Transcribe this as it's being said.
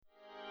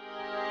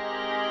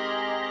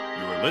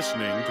You're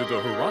listening to the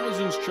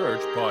Horizons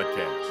Church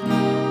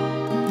podcast.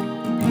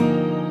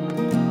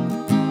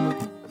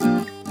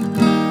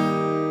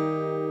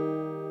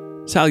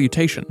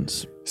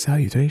 Salutations.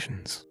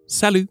 Salutations.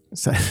 Salut.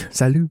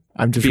 Salut.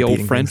 I'm just The old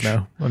repeating French.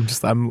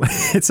 Things now.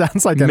 It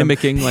sounds like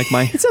Mimicking like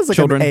my it sounds like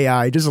children. an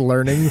AI just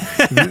learning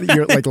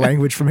your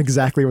language from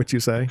exactly what you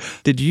say.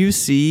 Did you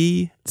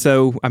see?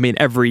 So, I mean,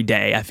 every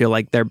day I feel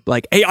like they're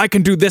like, hey, I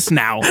can do this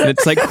now. And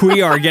it's like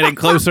we are getting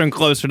closer and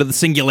closer to the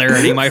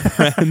singularity, my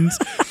friends.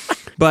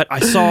 But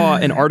I saw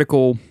an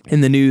article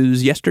in the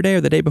news yesterday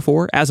or the day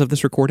before, as of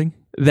this recording,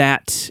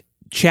 that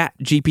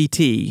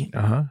ChatGPT,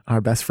 Our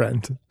best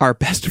friend,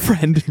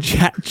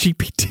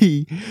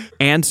 ChatGPT,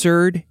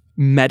 answered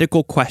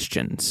medical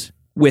questions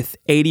with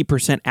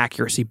 80%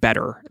 accuracy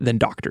better than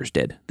doctors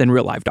did, than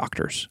real life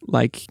doctors.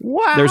 Like,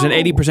 wow. There's an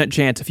 80%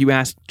 chance if you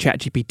ask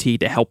ChatGPT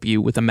to help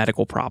you with a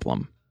medical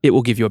problem, it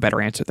will give you a better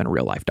answer than a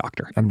real life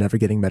doctor. I'm never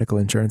getting medical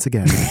insurance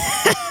again.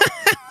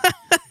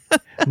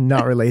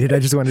 Not related. I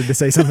just wanted to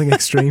say something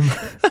extreme.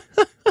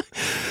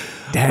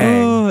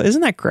 Dang. Oh,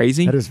 isn't that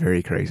crazy? That is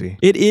very crazy.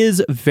 It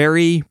is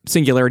very,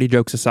 singularity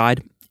jokes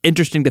aside,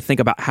 interesting to think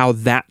about how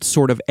that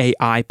sort of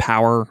AI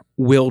power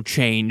will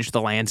change the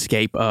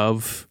landscape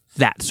of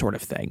that sort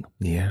of thing.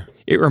 Yeah.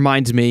 It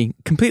reminds me,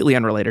 completely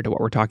unrelated to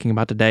what we're talking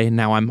about today, and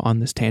now I'm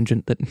on this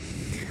tangent that,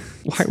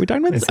 why are we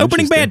talking about this?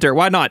 Opening banter,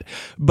 why not?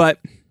 But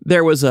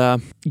there was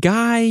a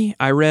guy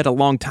I read a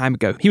long time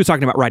ago. He was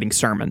talking about writing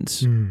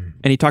sermons, and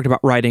he talked about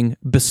writing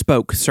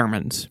bespoke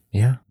sermons.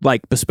 Yeah.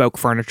 Like bespoke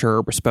furniture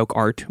or bespoke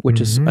art, which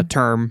is a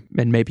term,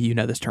 and maybe you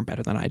know this term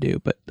better than I do,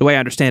 but the way I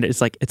understand it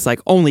is like, it's like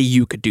only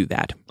you could do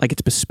that. Like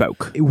it's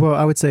bespoke. Well,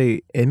 I would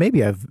say, and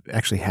maybe I've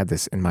actually had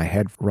this in my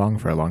head wrong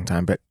for a long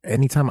time, but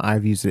anytime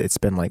I've used it, it's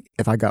been like,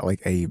 if I got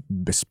like a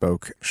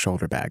bespoke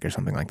shoulder bag or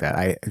something like that,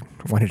 I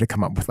wanted to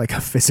come up with like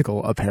a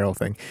physical apparel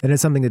thing. And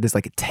it's something that is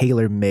like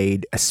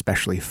tailor-made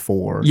especially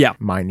for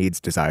my needs,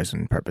 desires,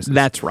 and purposes.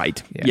 That's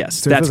right. Yeah. Yes,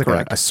 so that's if it was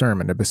like correct. a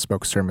sermon, a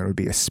bespoke sermon would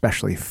be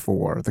especially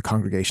for the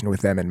congregation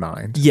with them in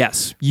mind.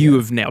 Yes, you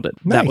have nailed it.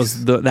 Nice.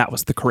 That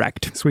was the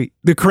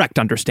correct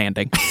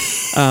understanding.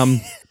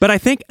 But I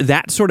think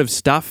that sort of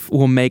stuff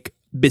will make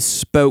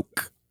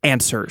bespoke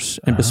answers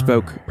and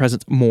bespoke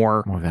presents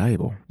more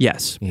valuable.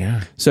 Yes.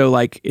 Yeah. So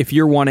like if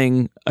you're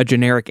wanting a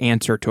generic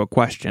answer to a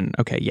question,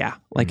 okay, yeah,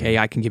 like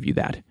AI can give you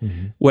that.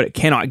 What it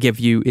cannot give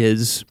you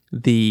is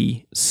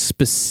the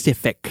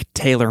specific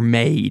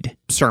tailor-made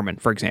sermon,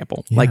 for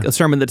example. Like a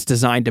sermon that's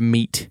designed to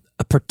meet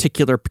a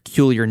particular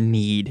peculiar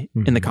need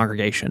in the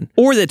congregation,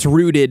 or that's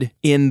rooted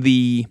in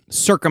the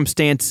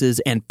circumstances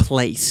and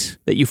place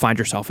that you find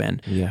yourself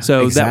in. Yeah,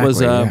 so that was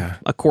exactly,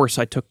 a course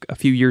I took a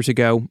few years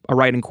ago, a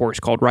writing course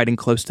called Writing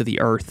Close to the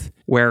Earth,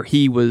 where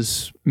he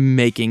was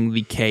making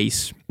the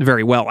case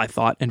very well, I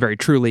thought, and very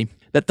truly,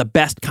 that the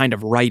best kind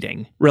of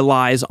writing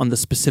relies on the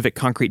specific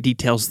concrete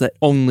details that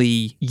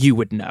only you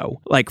would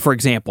know. Like, for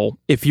example,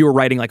 if you were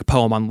writing like a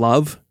poem on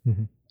love,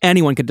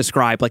 anyone could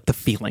describe like the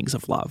feelings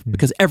of love,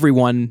 because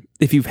everyone,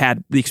 if you've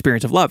had the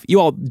experience of love, you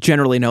all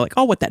generally know like,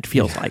 oh, what that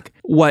feels like.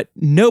 What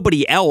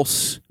nobody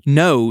else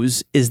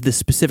knows is the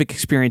specific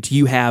experience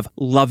you have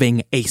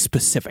loving a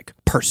specific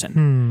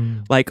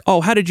person. Like, oh,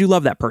 how did you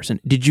love that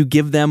person? Did you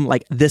give them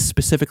like this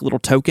specific little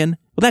token?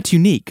 Well, that's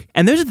unique.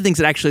 And those are the things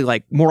that actually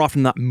like more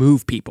often than not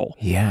move people.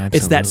 Yeah, absolutely.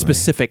 It's that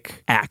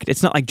specific act.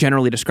 It's not like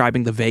generally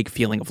describing the vague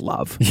feeling of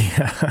love.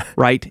 Yeah.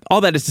 Right?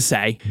 All that is to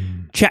say,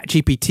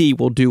 ChatGPT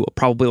will do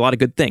probably a lot of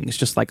good things,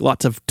 just like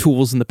lots of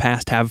tools in the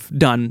past have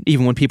done,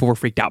 even when people were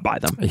freaked out by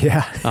them.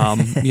 Yeah.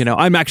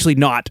 I'm actually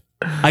not,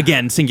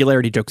 again,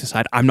 singularity jokes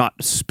aside, I'm not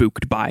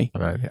spooked by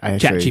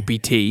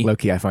ChatGPT.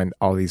 Low-key, I find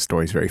all these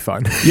stories very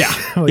fun. Yeah.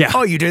 Like,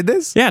 oh, you did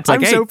this? Yeah, it's like,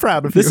 I'm hey, so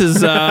proud of you. This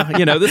is,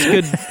 this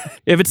could,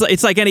 if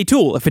it's like any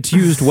tool, if it's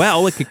used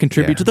well, it could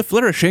contribute to the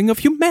flourishing of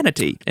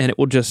humanity, and it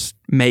will just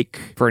make,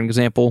 for an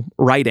example,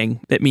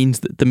 writing. That means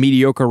that the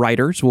mediocre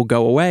writers will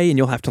go away, and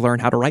you'll have to learn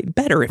how to write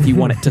better if you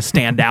want it to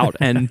stand out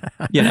and,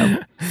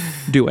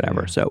 do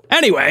whatever. So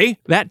anyway,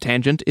 that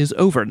tangent is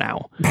over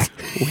now.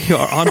 We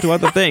are on to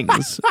other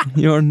things.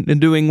 You're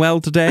doing well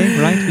today,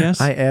 right?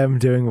 Yes? I am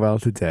doing well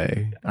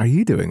today. Are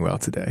you doing well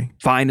today?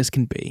 Fine as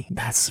can be.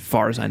 That's as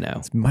far as I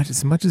know.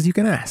 As much as you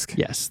can ask.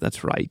 Yes,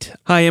 that's right.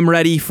 I am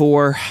ready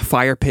for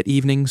fire pit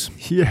evenings.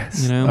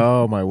 Yes.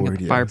 Oh, my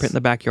word, yes. Fire pit in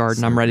the backyard,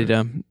 and I'm ready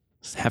to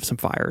have some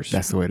fires.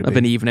 That's the way to of be.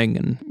 An evening,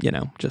 and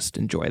just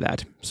enjoy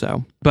that.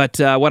 So, but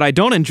what I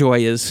don't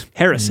enjoy is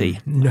heresy.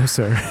 No,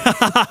 sir.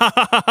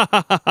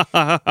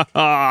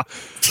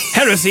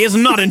 Heresy is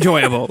not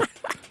enjoyable.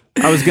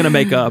 I was going to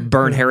make a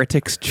burn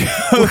heretics joke,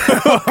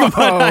 but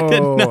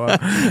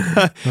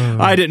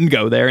I didn't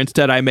go there.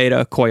 Instead, I made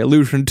a coy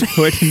allusion to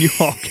it, and you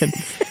all can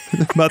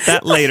About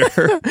that later.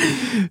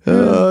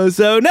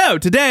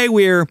 Today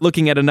we're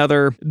looking at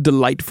another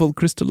delightful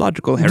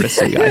Christological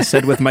heresy. I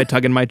said with my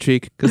tongue in my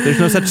cheek, because there's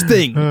no such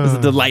thing as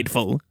a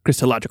delightful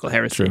Christological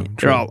heresy. True.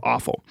 They're all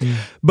awful.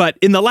 But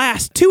in the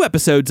last 2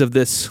 episodes of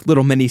this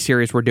little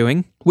mini-series we're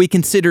doing, we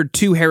considered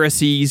 2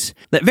 heresies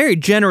that, very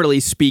generally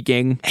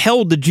speaking,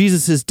 held to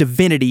Jesus'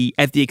 divinity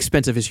at the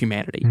expense of his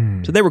humanity.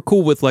 So they were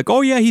cool with like,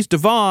 oh yeah, he's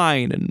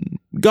divine and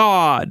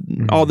God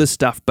and all this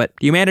stuff, but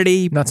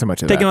humanity, not so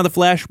much of taking that. on the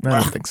flesh, I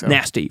don't think so.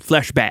 nasty,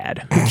 flesh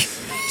bad,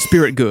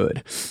 spirit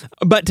good.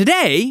 But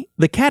today,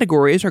 the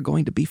categories are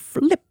going to be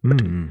flipped,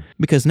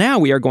 because now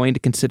we are going to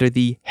consider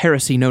the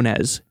heresy known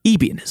as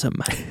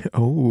Ebionism.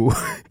 Oh,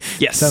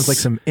 Yes. sounds like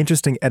some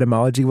interesting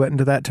etymology went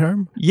into that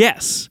term.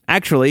 Yes.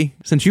 Actually,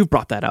 since you've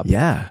brought that up,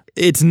 Yeah.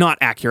 it's not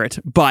accurate,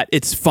 but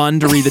it's fun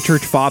to read the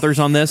church fathers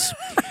on this,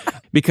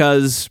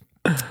 because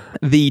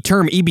the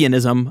term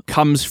Ebionism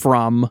comes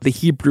from the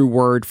Hebrew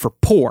word for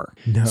poor.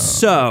 No.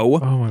 So,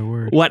 Oh, my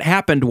word. what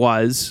happened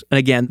was, and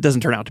again, it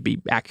doesn't turn out to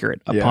be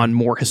accurate upon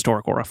more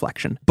historical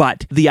reflection,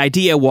 but the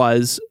idea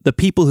was the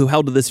people who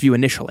held to this view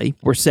initially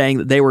were saying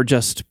that they were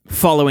just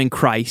following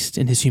Christ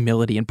in his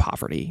humility and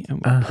poverty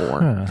and were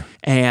poor.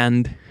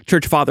 And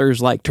church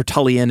fathers like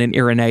Tertullian and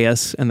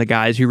Irenaeus and the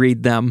guys, you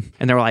read them,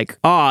 and they're like,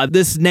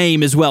 this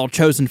name is well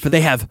chosen, for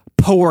they have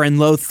poor and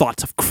low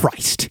thoughts of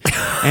Christ.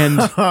 And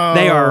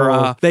they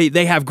are,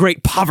 they have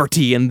great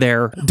poverty in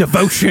their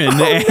devotion. And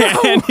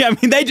I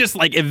mean, they just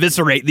like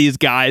eviscerate these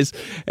guys.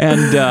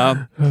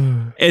 And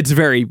it's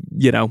very,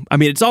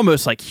 it's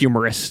almost like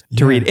humorous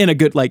to read in a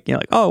good, like,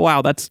 oh,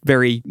 wow, that's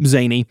very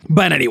zany.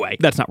 But anyway,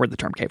 that's not where the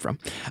term came from.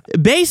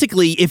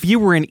 Basically, if you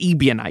were an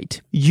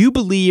Ebionite, you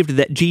believed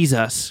that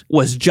Jesus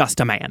was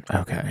just a man.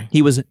 Okay.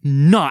 He was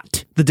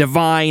not the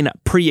divine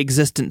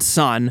pre-existent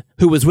Son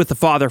who was with the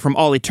Father from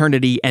all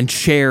eternity and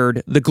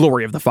shared the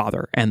glory of the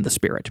Father and the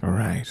Spirit. All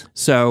right.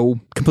 So,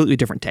 completely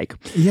different take.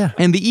 Yeah.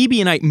 And the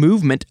Ebionite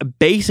movement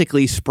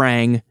basically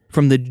sprang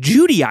from the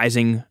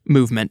Judaizing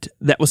movement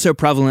that was so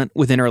prevalent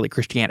within early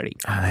Christianity.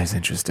 That's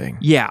interesting.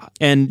 Yeah,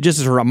 and just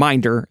as a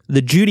reminder,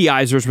 the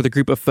Judaizers were the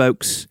group of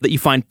folks that you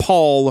find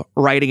Paul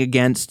writing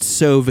against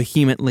so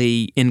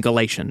vehemently in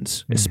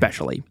Galatians,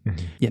 especially.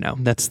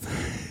 That's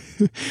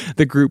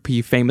the group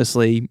he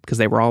famously, because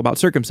they were all about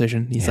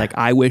circumcision, he's like,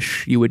 I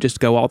wish you would just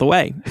go all the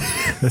way.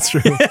 That's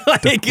true.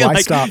 Why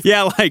stop?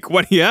 Yeah, why,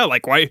 if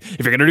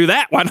you're going to do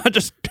that, why not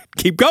just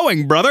keep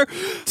going, brother?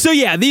 So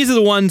yeah, these are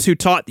the ones who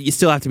taught that you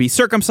still have to be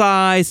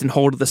circumcised and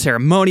hold to the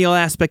ceremonial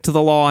aspect of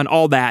the law and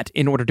all that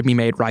in order to be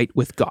made right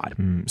with God.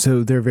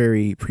 So they're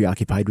very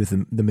preoccupied with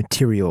the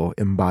material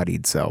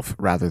embodied self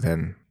rather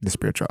than the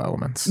spiritual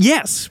elements.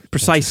 Yes,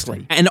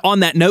 precisely. And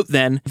on that note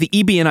then, the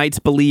Ebionites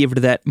believed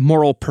that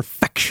moral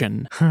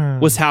perfection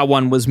was how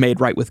one was made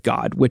right with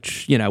God,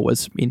 which,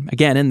 was,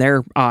 again, in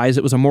their eyes,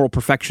 it was a moral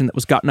perfection that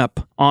was gotten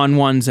up on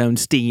one's own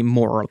steam,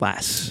 more or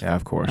less. Yeah,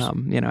 of course.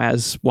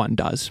 As one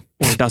does,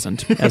 or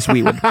doesn't, as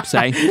we would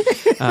say.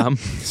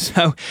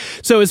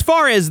 So as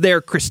far as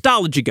their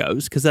Christology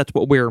goes, because that's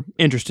what we're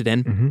interested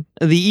in,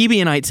 the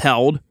Ebionites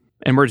held,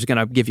 and we're just going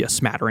to give you a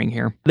smattering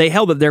here. They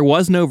held that there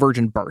was no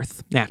virgin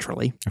birth,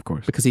 naturally. Of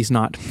course. Because he's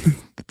not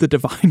the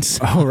divine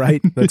Son. Oh, right.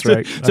 That's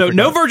right. So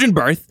no virgin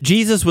birth.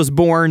 Jesus was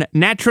born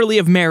naturally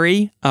of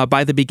Mary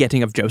by the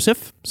begetting of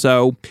Joseph.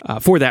 So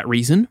for that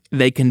reason,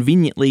 they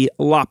conveniently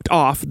lopped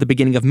off the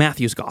beginning of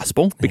Matthew's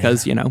gospel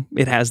because,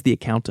 it has the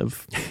account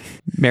of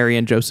Mary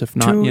and Joseph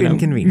not, Too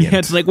inconvenient. Yeah,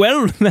 it's like,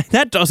 well,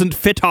 that doesn't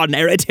fit our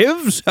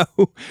narrative, so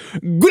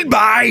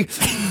goodbye.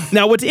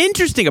 Now, what's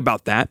interesting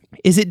about that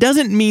is it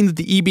doesn't mean that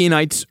the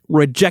Ebionites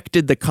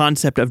rejected the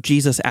concept of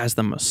Jesus as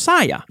the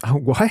Messiah. Oh,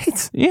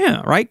 what?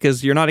 Yeah, right?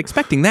 Because you're not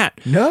expecting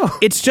that. No.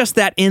 It's just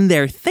that in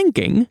their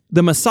thinking,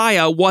 the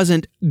Messiah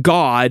wasn't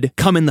God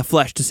come in the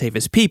flesh to save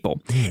his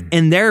people.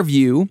 In their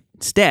view,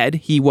 instead,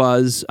 he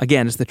was,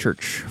 again, as the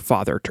church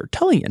father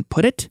Tertullian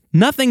put it,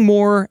 nothing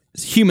more,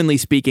 humanly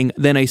speaking,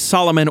 than a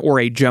Solomon or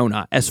a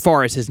Jonah as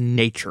far as his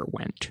nature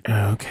went.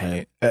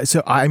 Okay.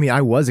 So,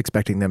 I was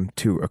expecting them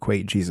to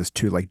equate Jesus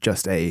to like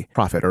just a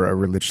prophet or a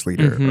religious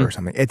leader or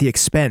something at the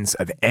expense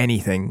of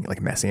anything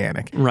like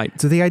messianic. Right.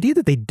 So the idea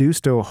that they do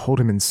still hold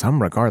him in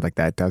some regard like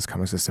that does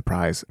come as a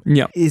surprise.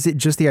 Yeah. Is it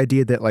just the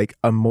idea that like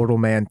a mortal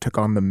man took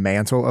on the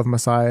mantle of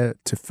Messiah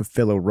to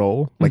fulfill a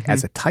role, like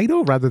as a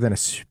title rather than a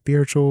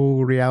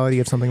spiritual reality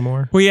of something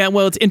more? Well, yeah,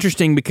 it's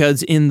interesting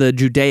because in the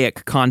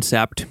Judaic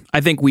concept,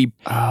 I think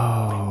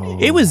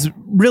it was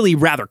really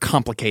rather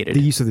complicated.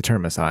 The use of the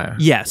term Messiah.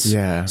 Yes.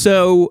 Yeah.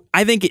 So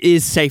I think it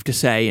is safe to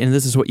say, and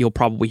this is what you'll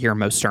probably hear in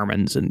most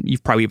sermons, and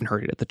you've probably even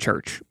heard it at the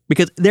church,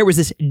 because there was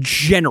this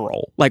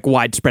general, like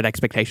widespread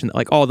expectation that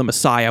like, the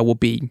Messiah will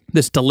be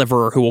this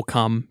deliverer who will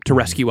come to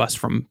rescue us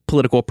from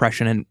political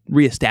oppression and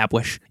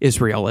reestablish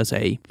Israel as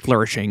a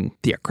flourishing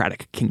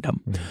theocratic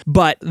kingdom.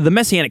 But the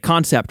messianic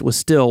concept was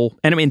still,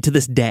 and to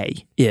this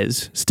day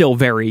is still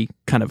very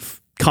kind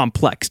of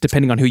complex,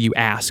 depending on who you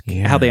ask,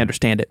 how they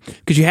understand it.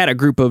 Because you had a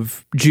group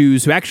of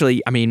Jews who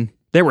actually,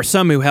 There were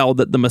some who held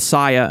that the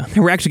Messiah,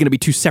 there were actually going to be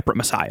two separate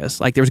Messiahs.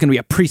 Like there was going to be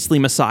a priestly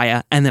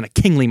Messiah and then a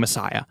kingly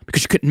Messiah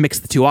because you couldn't mix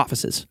the two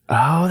offices.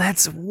 Oh,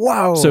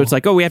 whoa. So it's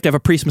like, we have to have a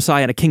priest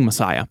Messiah and a king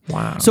Messiah.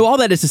 Wow. So all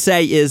that is to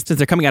say is, since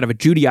they're coming out of a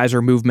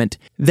Judaizer movement,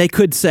 they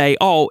could say,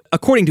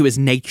 according to his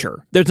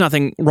nature, there's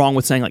nothing wrong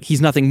with saying like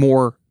he's nothing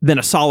more than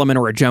a Solomon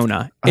or a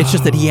Jonah. It's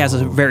just that he has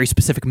a very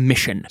specific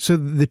mission. So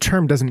the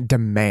term doesn't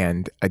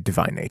demand a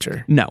divine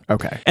nature? No.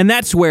 Okay. And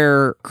that's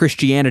where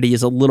Christianity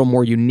is a little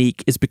more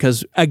unique, is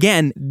because,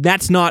 again,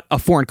 that's not a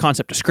foreign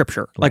concept to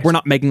Scripture. Like, we're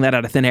not making that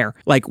out of thin air.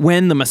 Like,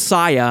 when the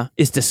Messiah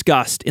is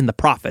discussed in the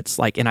prophets,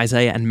 like in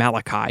Isaiah and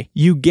Malachi,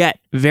 you get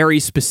very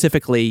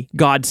specifically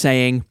God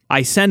saying,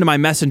 I send my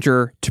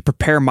messenger to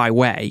prepare my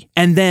way,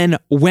 and then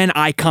when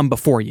I come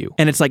before you.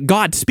 And it's like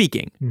God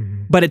speaking,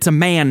 but it's a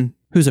man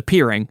who's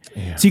appearing.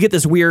 Yeah. So you get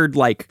this weird,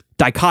 like,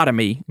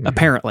 dichotomy,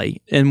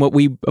 apparently. And what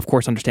we, of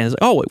course, understand is,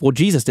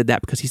 Jesus did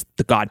that because he's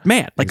the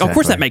God-man. Like, Of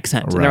course that makes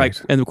sense. Right. And they're like,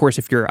 and of course,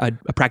 if you're a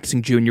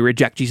practicing Jew and you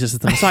reject Jesus as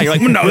the Messiah, you're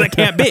like, no, that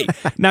can't be.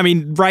 I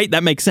mean, right?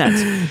 That makes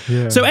sense.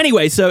 Yeah. So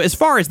anyway, as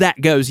far as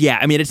that goes,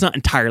 it's not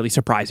entirely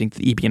surprising that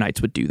the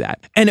Ebionites would do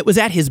that. And it was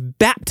at his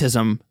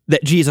baptism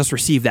that Jesus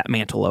received that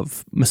mantle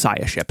of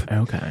messiahship.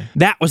 Okay.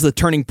 That was the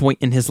turning point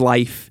in his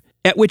life,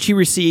 at which he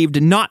received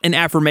not an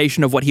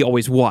affirmation of what he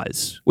always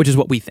was, which is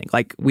what we think.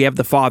 Like, we have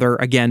the Father,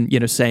 again,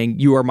 saying,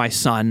 you are my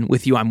son,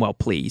 with you I'm well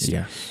pleased.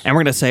 Yeah. And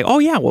we're going to say,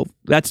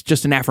 that's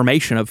just an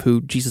affirmation of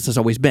who Jesus has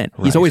always been.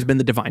 Right. He's always been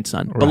the divine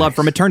son, beloved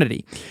from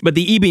eternity. But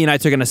the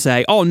Ebionites are going to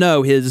say,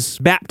 no, his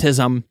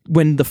baptism,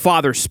 when the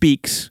Father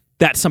speaks,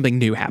 that's something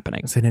new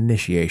happening. It's an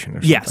initiation or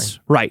something. Yes,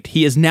 right.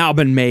 He has now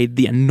been made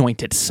the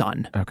anointed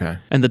son. Okay.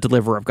 And the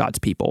deliverer of God's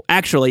people.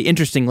 Actually,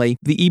 interestingly,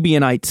 the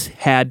Ebionites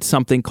had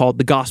something called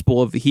the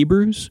Gospel of the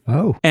Hebrews.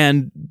 Oh.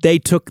 And they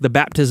took the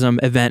baptism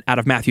event out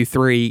of Matthew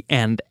 3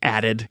 and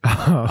added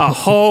a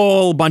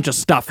whole bunch of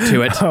stuff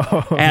to it.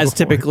 As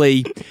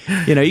typically,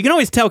 you can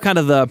always tell kind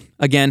of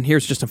again,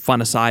 here's just a fun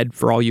aside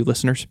for all you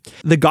listeners.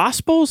 The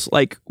Gospels,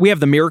 like, we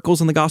have the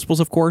miracles in the Gospels,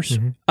 of course.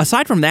 Mm-hmm.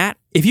 Aside from that,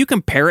 if you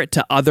compare it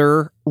to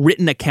other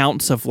written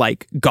accounts of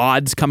like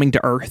gods coming to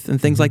earth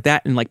and things like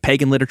that in like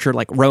pagan literature,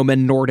 like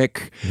Roman,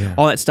 Nordic,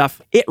 all that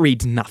stuff, it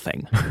reads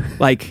nothing.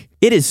 Like,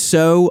 it is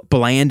so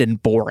bland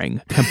and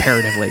boring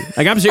comparatively.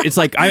 Like, I'm sure it's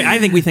like, I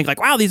think we think like,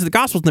 wow, these are the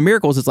Gospels and the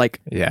miracles. It's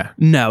like,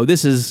 no,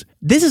 this is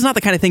not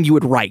the kind of thing you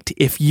would write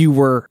if you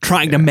were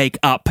trying to make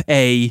up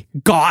a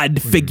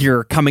god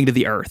figure coming to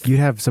the earth. You'd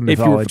have some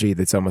mythology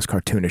that's almost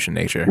cartoonish in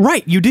nature.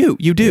 Right, you do.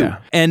 Yeah.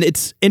 And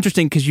it's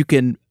interesting because you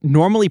can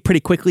normally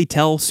pretty quickly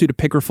tell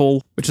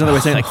pseudepigraphal, which is another way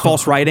of saying like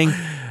false writing,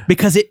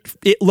 because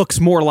it looks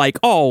more like,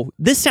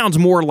 this sounds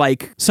more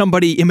like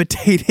somebody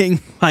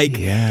imitating like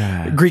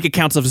Greek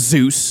accounts of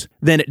Zeus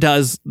than it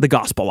does the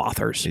gospel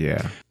authors.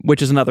 Yeah.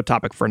 Which is another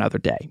topic for another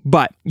day.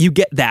 But you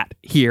get that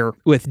here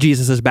with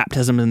Jesus'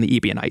 baptism and the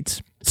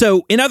Ebionites.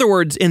 So, in other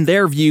words, in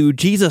their view,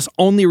 Jesus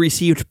only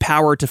received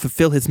power to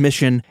fulfill his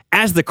mission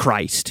as the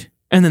Christ.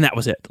 And then that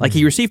was it. Like,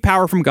 he received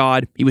power from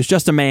God. He was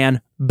just a man.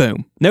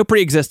 Boom. No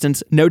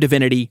pre-existence, no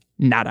divinity,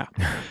 nada.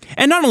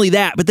 And not only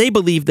that, but they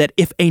believed that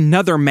if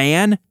another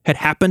man had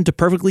happened to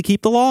perfectly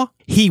keep the law,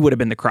 he would have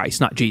been the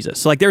Christ, not Jesus.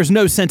 So, like, there's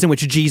no sense in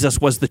which Jesus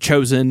was the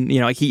chosen,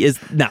 like he is.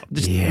 No,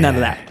 just none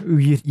of that.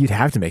 You'd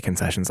have to make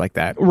concessions like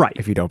that. Right.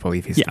 If you don't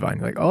believe he's divine.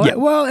 Like,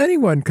 well,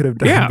 anyone could have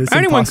done this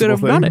anyone could have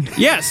thing. done it.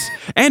 Yes.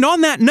 And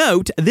on that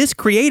note, this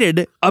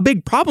created a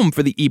big problem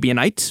for the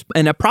Ebionites,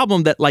 and a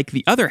problem that, like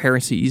the other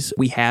heresies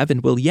we have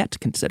and will yet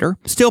consider,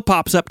 still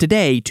pops up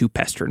today to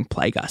pester and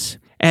plague us.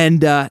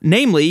 And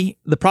namely,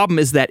 the problem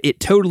is that it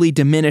totally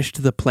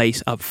diminished the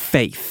place of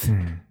faith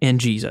in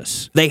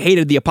Jesus. They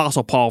hated the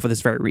Apostle Paul for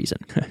this very reason.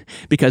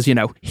 Because,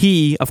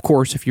 he, of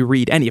course, if you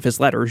read any of his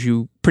letters,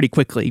 you pretty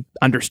quickly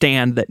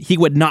understand that he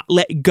would not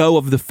let go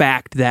of the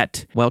fact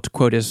that, well, to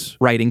quote his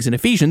writings in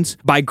Ephesians,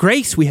 by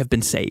grace we have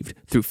been saved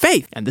through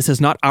faith. And this is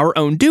not our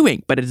own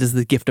doing, but it is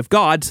the gift of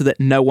God so that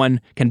no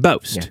one can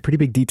boast. Yeah, pretty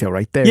big detail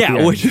right there.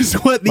 Yeah, which is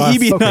what the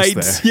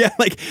Ebionites,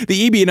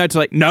 the Ebionites are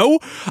like, no,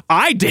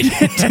 I did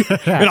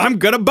it. And I'm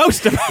gonna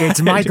boast about it.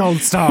 It's my gold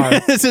star.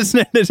 This is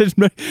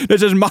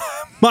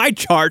my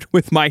chart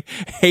with my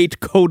hate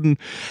code. And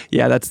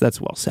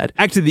that's well said.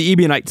 Actually, the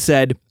Ebionites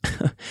said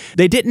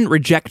they didn't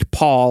reject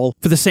Paul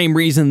for the same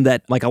reason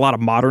that like a lot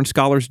of modern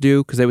scholars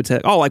do, because they would say,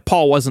 like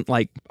Paul wasn't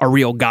like a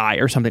real guy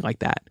or something like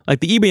that.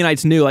 Like the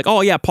Ebionites knew, like,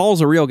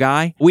 Paul's a real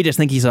guy. We just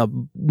think he's a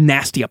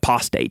nasty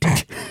apostate.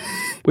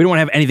 We don't want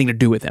to have anything to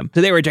do with him. So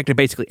they rejected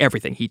basically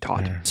everything he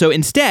taught. So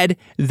instead,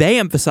 they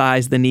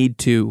emphasized the need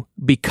to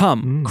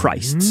become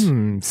Christ's.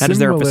 That is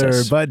their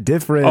emphasis. But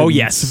different. Oh,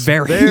 yes.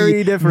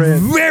 Very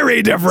different.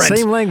 Very different.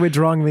 Same language,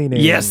 wrong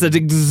meaning. Yes, that's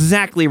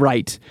exactly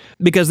right.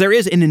 Because there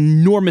is an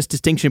enormous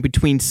distinction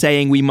between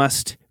saying we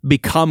must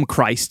become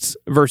Christ's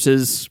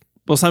versus,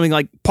 well, something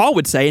like Paul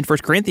would say in 1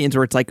 Corinthians,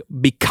 where it's like,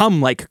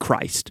 become like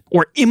Christ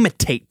or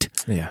imitate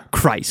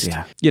Christ.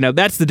 Yeah.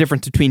 That's the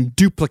difference between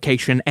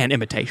duplication and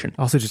imitation.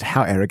 Also, just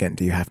how arrogant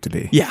do you have to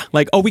be? Yeah,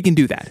 like, we can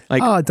do that.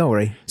 Like, don't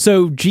worry.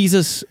 So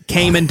Jesus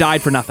came and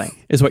died for nothing,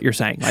 is what you're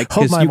saying. Like,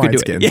 hold my you could do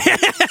skin.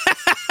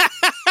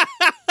 it.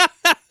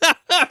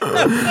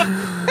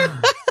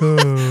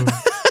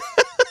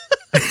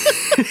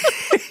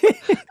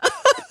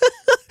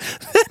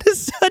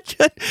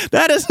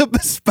 That is a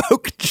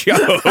bespoke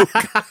joke.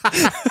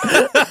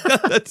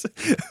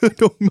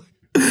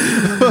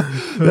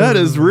 That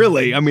is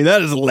really,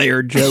 that is a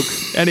layered joke.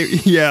 And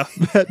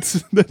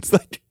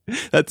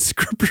that's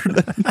scripture.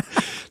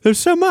 There's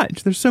so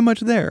much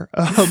there.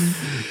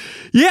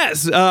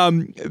 Yes,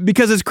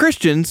 because as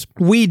Christians,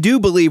 we do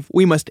believe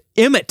we must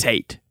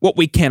imitate what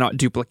we cannot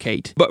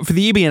duplicate. But for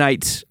the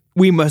Ebionites,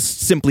 we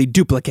must simply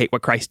duplicate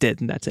what Christ did,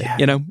 and that's it.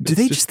 Yeah. Do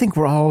they just think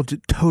we're all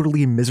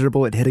totally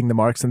miserable at hitting the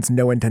mark since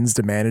no one intends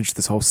to manage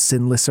this whole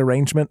sinless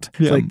arrangement?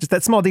 Yeah. Like, just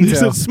that small detail.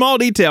 It's a small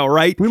detail,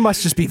 right? We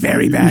must just be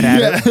very bad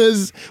at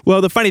it.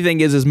 Well, the funny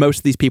thing is most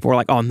of these people are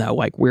like, oh no,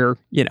 like we're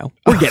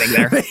getting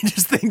there. They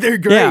just think they're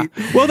great.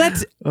 Yeah. Well,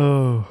 that's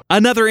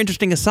another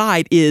interesting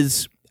aside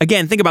is,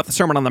 again, think about the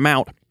Sermon on the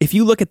Mount. If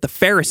you look at the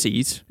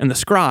Pharisees and the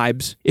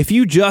scribes, if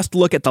you just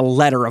look at the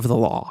letter of the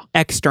law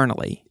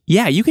externally,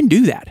 yeah, you can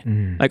do that.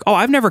 Like,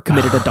 I've never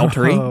committed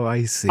adultery. Oh,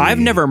 I see. I've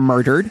never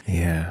murdered.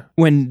 Yeah.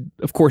 When,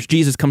 of course,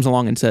 Jesus comes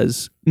along and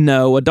says,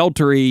 no,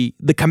 adultery,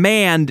 the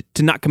command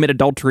to not commit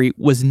adultery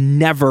was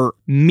never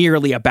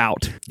merely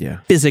about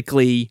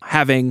physically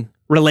having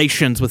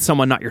relations with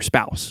someone not your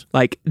spouse.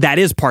 Like, that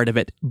is part of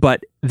it,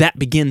 but that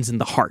begins in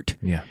the heart.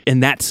 Yeah.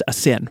 And that's a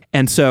sin.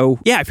 And so,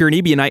 if you're an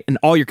Ebionite and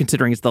all you're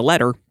considering is the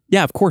letter,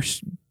 of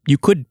course, you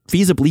could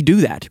feasibly do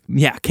that.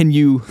 Yeah. Can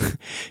you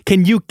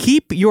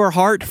keep your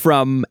heart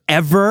from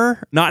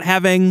ever not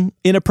having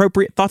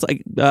inappropriate thoughts?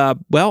 Like,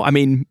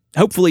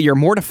 hopefully you're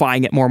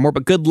mortifying it more and more,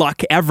 but good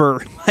luck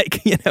ever,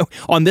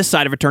 on this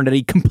side of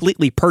eternity,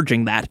 completely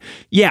purging that.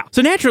 Yeah.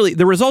 So naturally,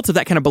 the results of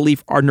that kind of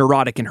belief are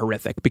neurotic and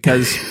horrific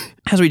because,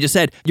 as we just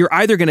said, you're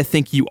either going to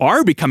think you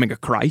are becoming a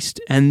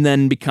Christ and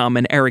then become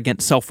an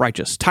arrogant,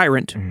 self-righteous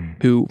tyrant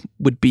who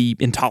would be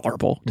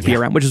intolerable to be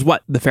around, which is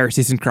what the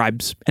Pharisees and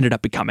scribes ended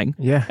up becoming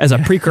as a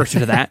precursor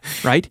to that,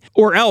 right?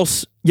 Or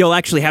else you'll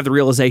actually have the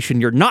realization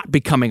you're not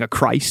becoming a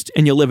Christ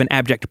and you'll live in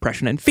abject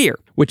depression and fear,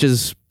 which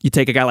is, you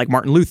take a guy like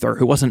Martin Luther,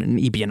 who wasn't an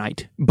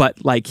Ebionite,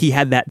 but like he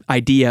had that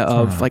idea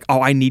of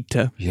I need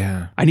to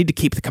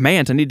keep the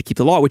commands, I need to keep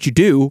the law, which you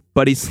do,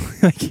 but he's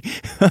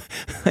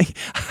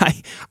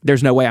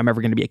there's no way I'm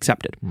ever going to be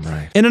accepted.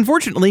 Right. And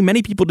unfortunately,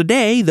 many people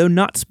today, though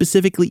not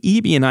specifically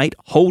Ebionite,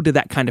 hold to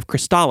that kind of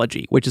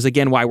Christology, which is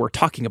again why we're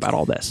talking about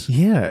all this.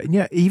 Yeah.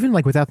 Even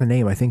like without the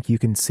name, I think you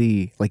can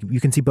see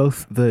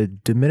both the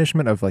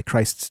diminishment of like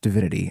Christ's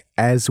divinity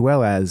as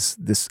well as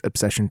this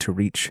obsession to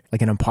reach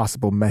like an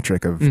impossible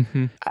metric of.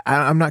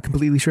 I'm not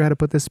completely sure how to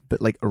put this, but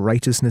like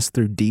righteousness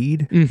through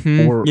deed,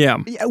 or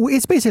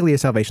it's basically a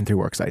salvation through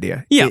works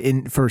idea. Yeah,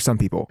 for some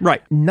people,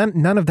 right?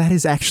 None of that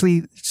is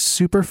actually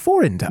super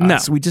foreign to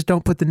us. We just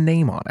don't put the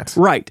name on it.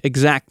 Right,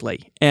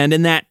 exactly. And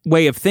in that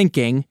way of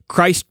thinking,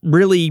 Christ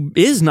really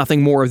is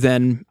nothing more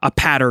than a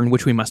pattern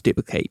which we must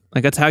duplicate.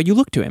 Like that's how you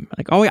look to him.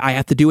 Like, oh, I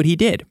have to do what he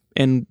did.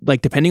 And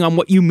like, depending on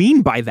what you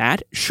mean by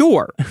that,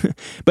 sure.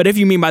 But if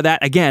you mean by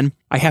that, again,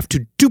 I have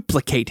to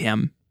duplicate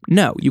him.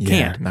 No, you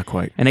can't. Not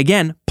quite. And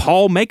again,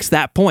 Paul makes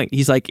that point.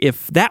 He's like,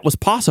 if that was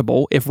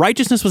possible, if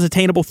righteousness was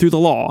attainable through the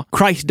law,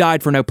 Christ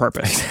died for no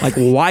purpose. Like,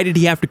 why did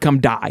he have to come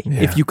die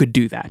if you could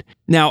do that?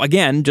 Now,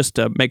 again, just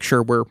to make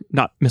sure we're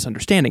not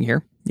misunderstanding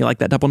here, you like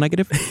that double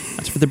negative?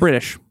 That's for the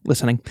British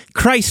listening.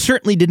 Christ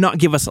certainly did not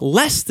give us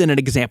less than an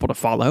example to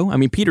follow. I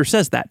mean, Peter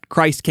says that.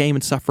 Christ came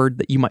and suffered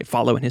that you might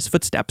follow in his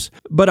footsteps.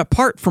 But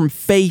apart from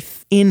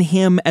faith in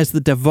him as the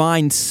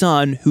divine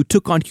Son who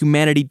took on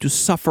humanity to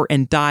suffer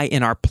and die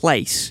in our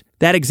place,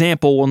 that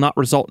example will not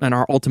result in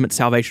our ultimate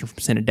salvation from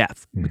sin and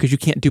death because you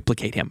can't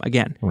duplicate him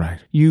again. Right.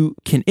 You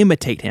can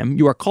imitate him.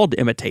 You are called to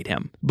imitate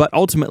him. But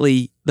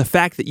ultimately, the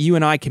fact that you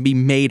and I can be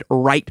made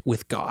right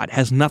with God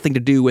has nothing to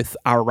do with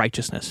our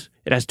righteousness.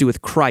 It has to do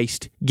with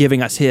Christ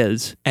giving us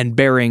his and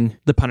bearing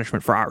the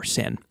punishment for our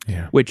sin,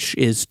 which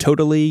is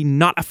totally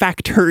not a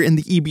factor in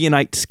the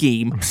Ebionite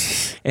scheme.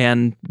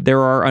 And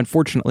there are,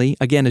 unfortunately,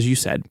 again, as you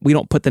said, we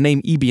don't put the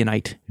name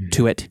Ebionite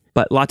to it.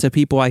 But lots of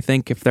people, I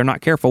think, if they're not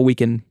careful, we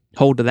can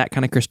hold to that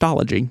kind of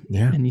Christology.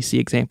 Yeah. And you see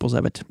examples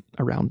of it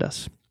around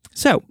us.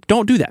 So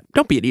don't do that.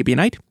 Don't be an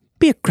Ebionite.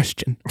 Be a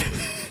Christian.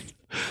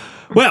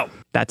 Well,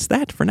 that's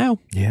that for now.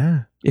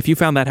 Yeah. If you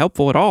found that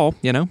helpful at all,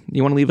 you want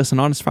to leave us an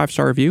honest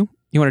 5-star review,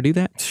 you want to do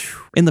that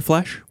in the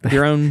flesh with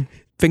your own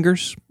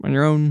fingers on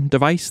your own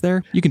device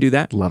there, you can do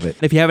that. Love it.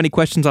 If you have any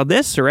questions on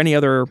this or any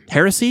other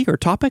heresy or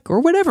topic or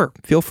whatever,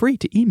 feel free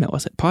to email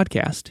us at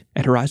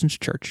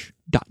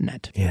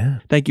podcast@horizonschurch.net. Yeah.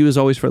 Thank you as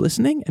always for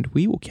listening, and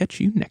we will catch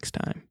you next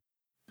time.